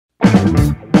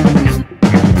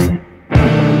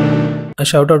A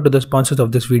shout out to the sponsors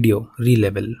of this video,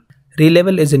 Relevel.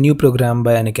 Relevel is a new program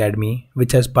by Unacademy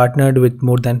which has partnered with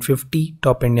more than 50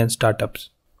 top Indian startups.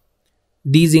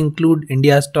 These include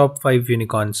India's top 5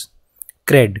 unicorns,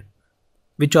 Cred,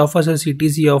 which offers a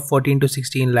CTC of 14 to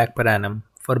 16 lakh per annum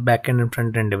for backend and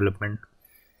front-end development.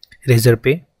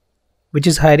 Razorpay, which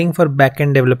is hiring for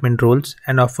backend development roles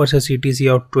and offers a CTC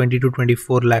of 20 to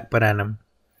 24 lakh per annum.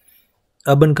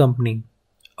 Urban Company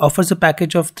offers a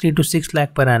package of 3 to 6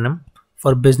 lakh per annum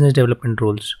for business development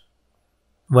roles.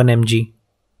 1MG,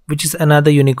 which is another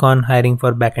unicorn hiring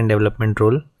for backend development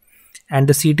role, and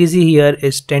the CTC here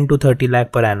is 10 to 30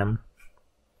 lakh per annum.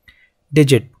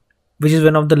 Digit, which is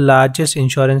one of the largest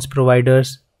insurance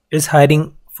providers, is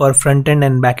hiring for front-end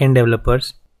and back-end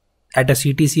developers at a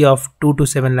CTC of 2 to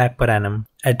 7 lakh per annum.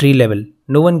 At Relevel,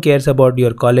 no one cares about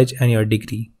your college and your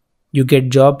degree. You get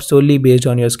jobs solely based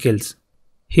on your skills.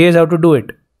 Here's how to do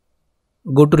it.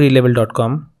 Go to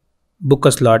relevel.com, book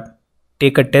a slot,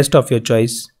 take a test of your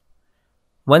choice.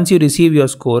 Once you receive your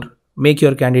score, make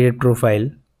your candidate profile.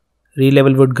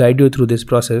 Relevel would guide you through this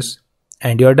process,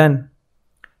 and you're done.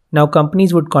 Now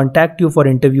companies would contact you for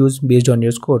interviews based on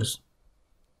your scores.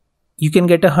 You can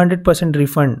get a 100%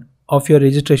 refund of your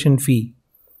registration fee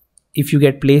if you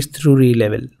get placed through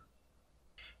Relevel.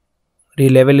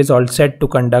 Relevel is all set to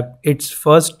conduct its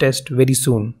first test very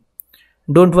soon.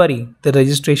 Don't worry, the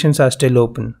registrations are still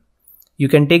open. You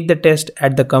can take the test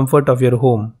at the comfort of your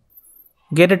home.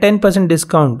 Get a 10%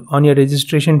 discount on your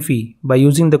registration fee by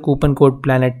using the coupon code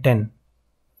PLANET10.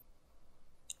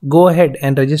 Go ahead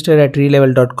and register at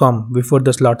relevel.com before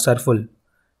the slots are full.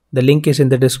 The link is in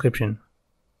the description.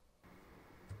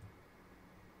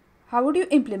 How would you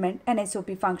implement an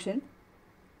SOP function?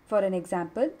 For an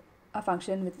example, a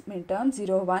function with minterm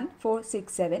 0, 1, 4,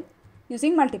 6, 7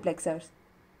 using multiplexers.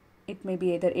 It may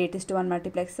be either 8:1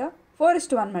 multiplexer,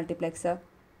 4:1 multiplexer,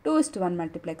 2:1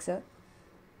 multiplexer,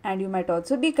 and you might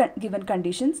also be given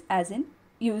conditions as in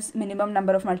use minimum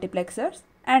number of multiplexers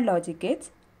and logic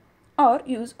gates, or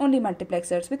use only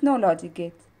multiplexers with no logic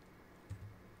gates.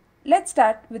 Let's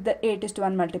start with the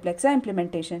 8:1 multiplexer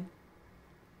implementation.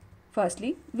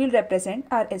 Firstly, we'll represent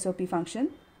our SOP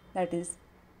function, that is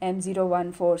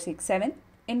M01467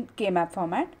 in K-map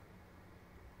format,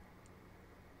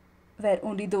 where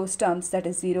only those terms, that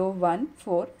is 0, 1,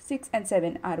 4, 6 and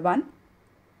 7 are 1.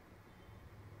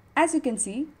 As you can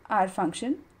see, our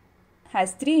function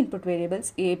has 3 input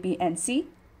variables A, B and C,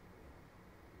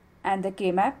 and the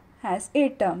K-map has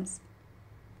 8 terms.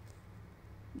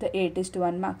 The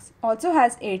 8:1 mux also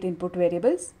has 8 input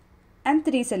variables and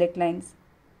 3 select lines.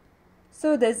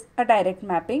 So there's a direct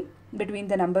mapping between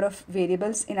the number of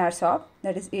variables in our SOP,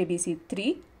 that is ABC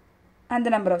 3, and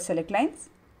the number of select lines,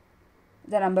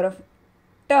 the number of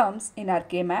terms in our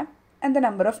K-map, and the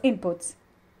number of inputs.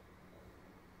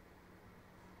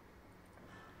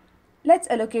 Let's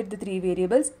allocate the 3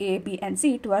 variables A, B and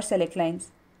C to our select lines,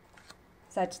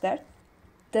 such that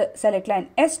the select line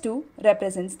S2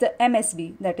 represents the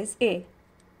MSB, that is A,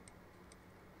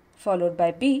 followed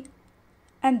by B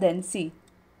and then C.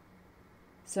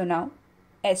 So now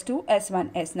S2, S1,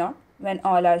 S0, when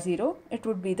all are 0, it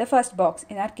would be the first box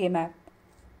in our K-map.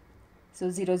 So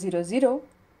 0, 0, 0,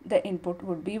 the input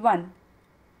would be 1.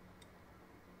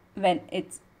 When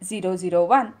it's 0, 0,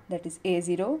 1, that is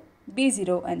A0,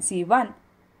 B0 and C1,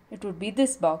 it would be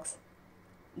this box.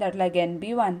 That will again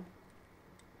be 1.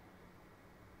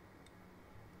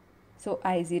 So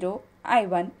I0,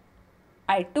 I1,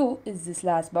 I2 is this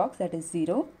last box, that is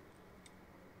 0,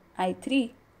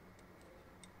 I3,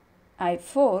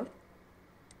 I4,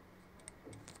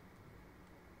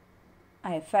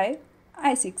 I5,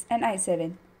 I6 and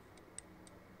I7.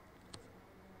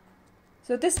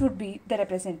 So this would be the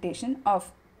representation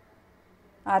of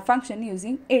our function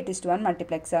using 8:1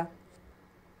 multiplexer.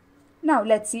 Now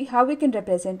let's see how we can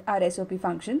represent our SOP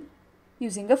function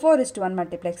using a 4:1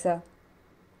 multiplexer.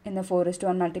 In the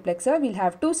 4:1 multiplexer, we'll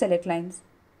have 2 select lines.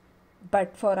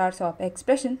 But for our SOP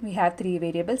expression, we have 3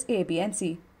 variables A, B and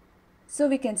C. So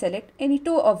we can select any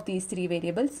 2 of these 3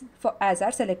 variables as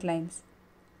our select lines.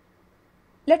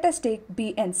 Let us take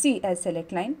B and C as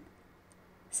select line,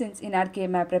 since in our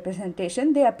K-map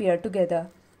representation they appear together.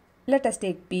 Let us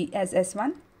take B as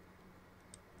S1,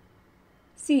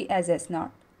 C as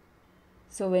S0.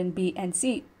 So when B and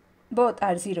C both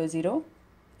are 0, 0,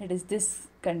 it is this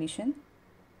condition,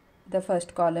 the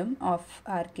first column of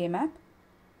our K-map,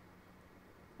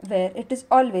 where it is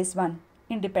always 1,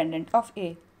 independent of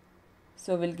A.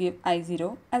 So we'll give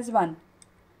I0 as 1.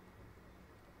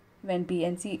 When B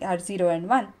and C are 0 and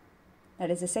 1, that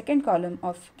is the second column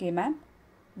of K-map,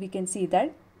 we can see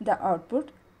that the output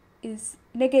is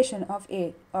negation of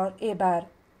A or A bar.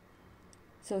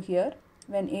 So here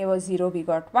when A was 0 we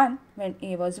got 1, when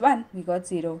A was 1 we got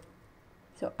 0.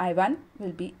 So I1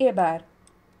 will be A bar.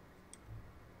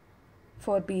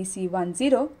 For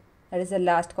BC10, that is the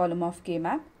last column of K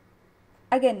map,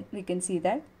 again we can see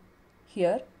that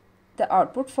here the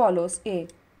output follows A.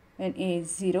 When A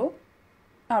is 0,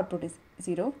 output is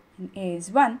 0, when A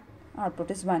is 1,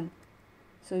 output is 1.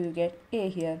 So you get A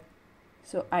here.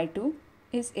 So I2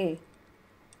 is A.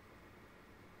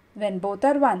 When both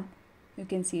are 1, you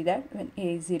can see that when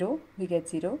A is 0, we get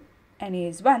 0, and A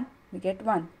is 1, we get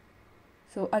 1.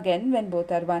 So again when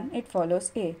both are 1, it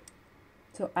follows A.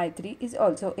 So I3 is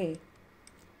also A.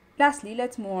 Lastly,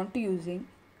 let's move on to using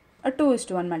a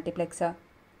 2:1 multiplexer.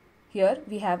 Here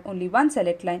we have only one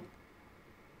select line,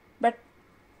 but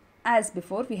as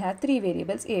before we have three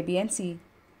variables A, B and C.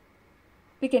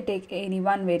 We can take any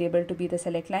one variable to be the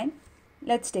select line.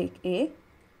 Let's take A.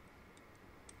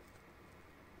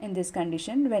 In this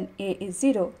condition, when A is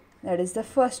 0, that is the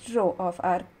first row of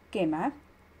our K map,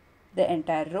 the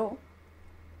entire row.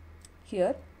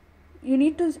 Here you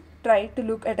need to try to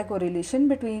look at a correlation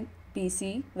between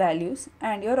PC values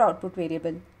and your output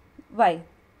variable Y.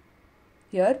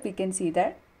 Here we can see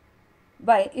that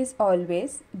Y is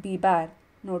always B bar.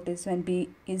 Notice when B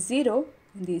is 0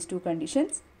 in these two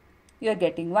conditions, you are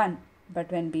getting 1,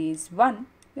 but when B is 1,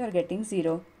 you are getting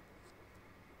 0.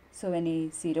 So when A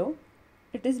is 0,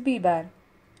 it is B bar.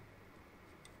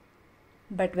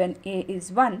 But when A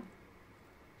is 1,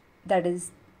 that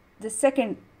is the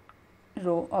second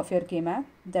row of your K map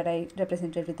that I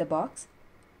represented with the box.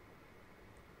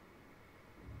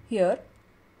 Here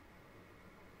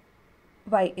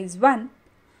Y is 1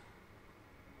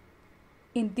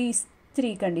 in these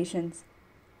three conditions.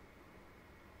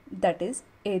 That is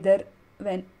either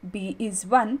when B is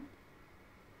 1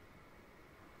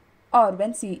 or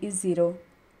when C is 0.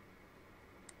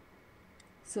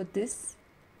 So this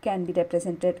can be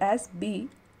represented as B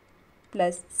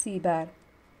plus C bar.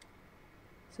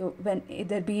 So when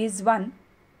either B is 1,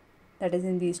 that is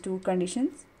in these two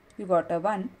conditions, you got a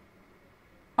 1,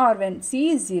 or when C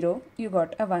is 0, you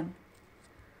got a 1.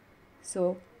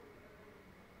 So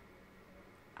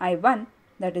I1,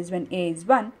 that is when A is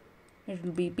 1, it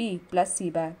will be B plus C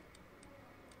bar.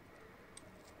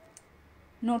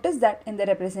 Notice that in the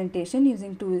representation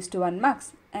using 2:1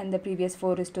 mux and the previous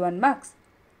 4:1 mux,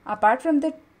 apart from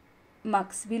the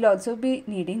mux, we'll also be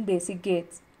needing basic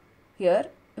gates. Here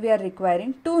we are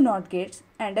requiring two NOT gates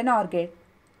and an OR gate.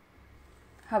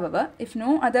 However, if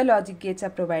no other logic gates are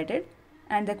provided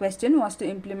and the question was to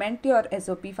implement your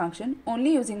SOP function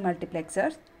only using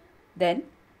multiplexers, then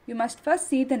you must first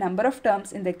see the number of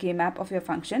terms in the K map of your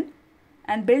function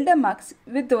and build a mux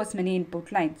with those many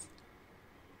input lines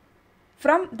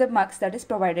from the mux that is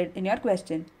provided in your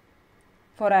question.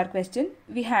 For our question,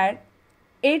 we had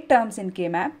 8 terms in K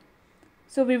map,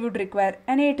 so we would require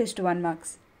an 8:1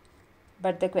 mux.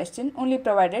 But the question only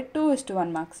provided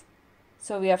 2:1 mux.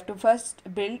 So we have to first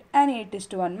build an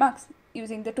 8:1 mux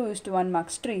using the 2:1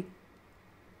 mux tree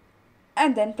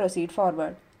and then proceed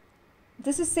forward.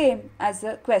 This is same as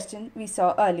the question we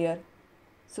saw earlier.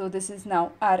 So this is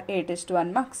now our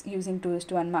 8:1 mux using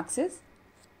 2:1 muxes,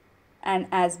 and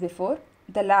as before,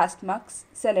 the last mux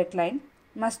select line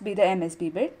must be the MSB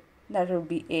bit, that would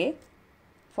be A,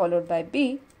 followed by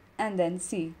B and then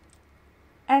C.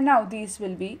 And now these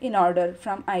will be in order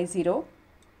from I0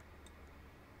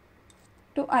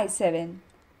 to I7.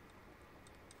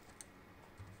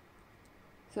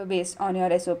 So based on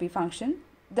your SOP function,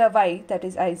 the Y, that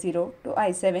is I0 to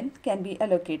I7, can be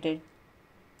allocated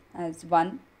as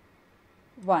 1,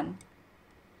 1,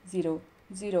 0,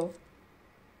 0,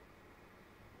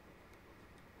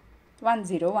 1,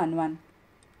 0, 1, 1.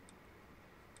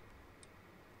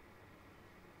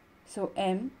 So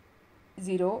M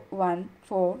 0, 1,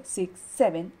 4, 6,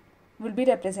 7 will be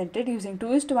represented using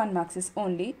 2:1 muxes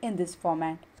only in this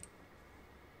format.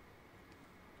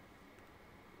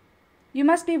 You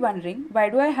must be wondering, why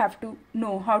do I have to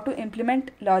know how to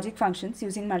implement logic functions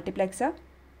using multiplexer?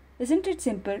 Isn't it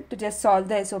simple to just solve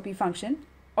the SOP function,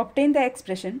 obtain the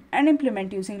expression and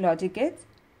implement using logic gates?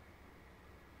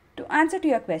 To answer to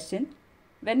your question,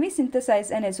 when we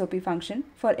synthesize an SOP function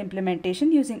for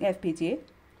implementation using FPGA,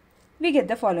 we get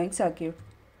the following circuit.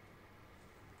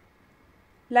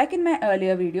 Like in my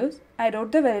earlier videos, I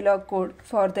wrote the Verilog code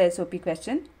for the SOP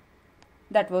question,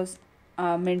 that was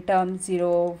minterm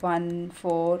 0, 1,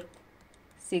 4,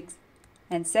 6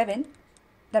 and 7,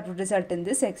 that would result in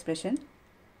this expression,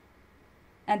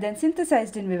 and then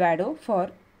synthesized in Vivado for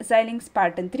Xilinx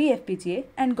Spartan 3 FPGA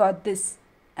and got this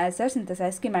as our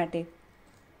synthesized schematic.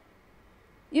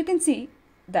 You can see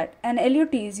that an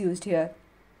LUT is used here.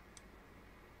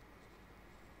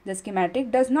 The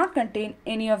schematic does not contain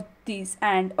any of these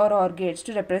AND or OR gates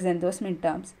to represent those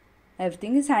minterms.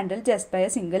 Everything is handled just by a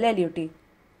single LUT.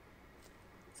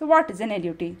 So what is an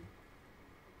LUT?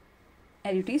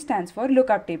 LUT stands for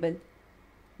lookup table.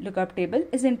 Lookup table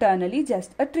is internally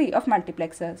just a tree of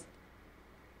multiplexers.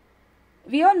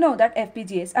 We all know that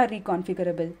FPGAs are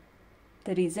reconfigurable.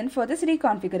 The reason for this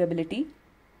reconfigurability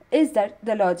is that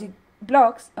the logic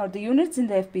blocks or the units in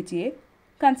the FPGA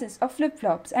consist of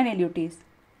flip-flops and LUTs.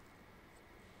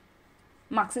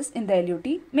 Muxes in the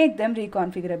LUT make them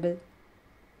reconfigurable.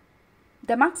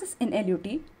 The muxes in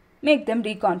LUT make them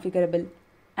reconfigurable.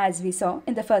 As we saw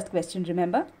in the first question,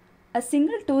 remember, a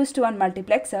single 2:1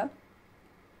 multiplexer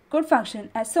could function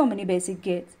as so many basic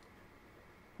gates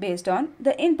based on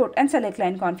the input and select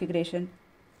line configuration.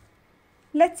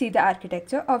 Let's see the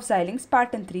architecture of Xilinx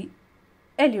Spartan 3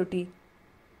 LUT.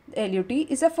 The LUT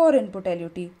is a 4-input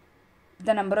LUT.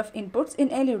 The number of inputs in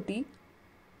LUT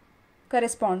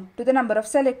correspond to the number of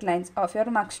select lines of your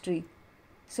mux tree.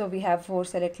 So we have 4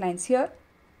 select lines here,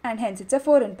 and hence it's a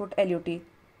 4-input LUT.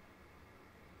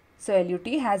 So LUT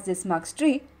has this mux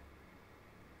tree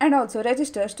and also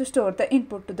registers to store the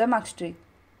input to the mux tree.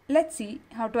 Let's see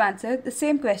how to answer the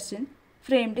same question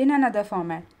framed in another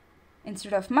format.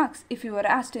 Instead of mux, if you were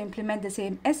asked to implement the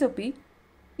same SOP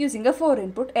using a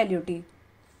 4-input LUT.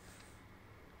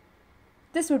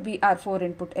 This would be our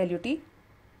 4-input LUT,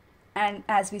 and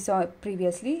as we saw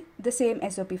previously, the same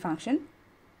SOP function.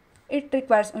 It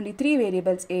requires only 3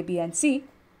 variables A, B and C,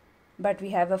 but we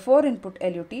have a 4-input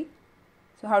LUT.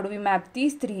 So how do we map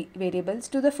these 3 variables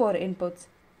to the 4 inputs?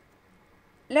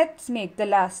 Let's make the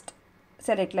last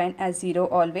select line as 0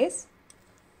 always,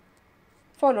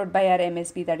 followed by our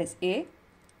MSB, that is A,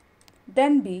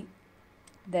 then B,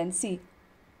 then C.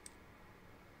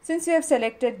 Since we have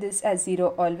selected this as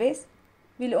 0 always,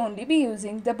 we'll only be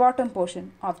using the bottom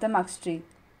portion of the mux tree.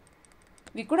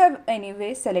 We could have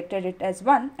anyway selected it as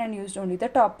 1 and used only the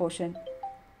top portion.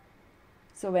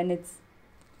 So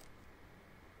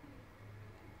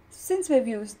since we've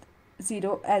used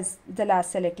 0 as the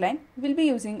last select line, we'll be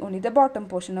using only the bottom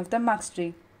portion of the mux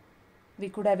tree. We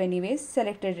could have anyways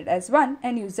selected it as 1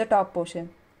 and used the top portion.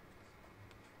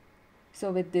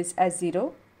 So with this as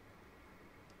 0,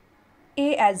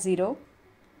 A as 0,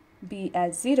 B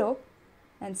as 0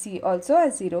 and C also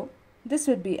as 0, this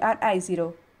would be our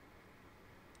I0.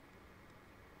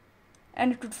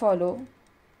 And it would follow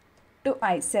to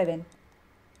I7.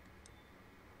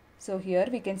 So here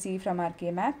we can see from our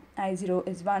K-map, I0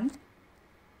 is 1,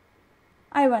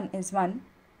 I1 is 1,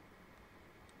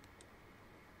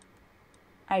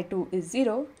 I2 is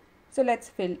 0. So let's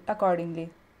fill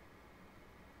accordingly.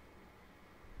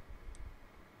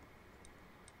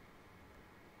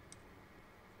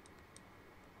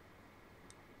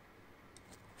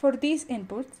 For these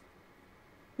inputs,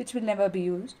 which will never be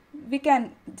used, we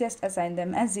can just assign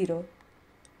them as 0.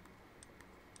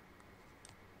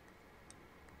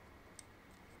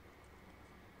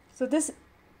 So this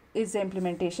is the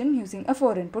implementation using a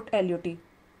 4-input LUT.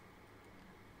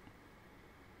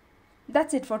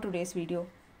 That's it for today's video.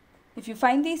 If you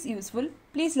find these useful,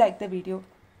 please like the video.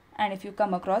 And if you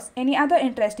come across any other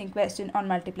interesting question on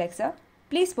multiplexer,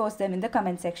 please post them in the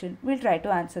comment section. We'll try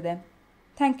to answer them.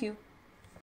 Thank you.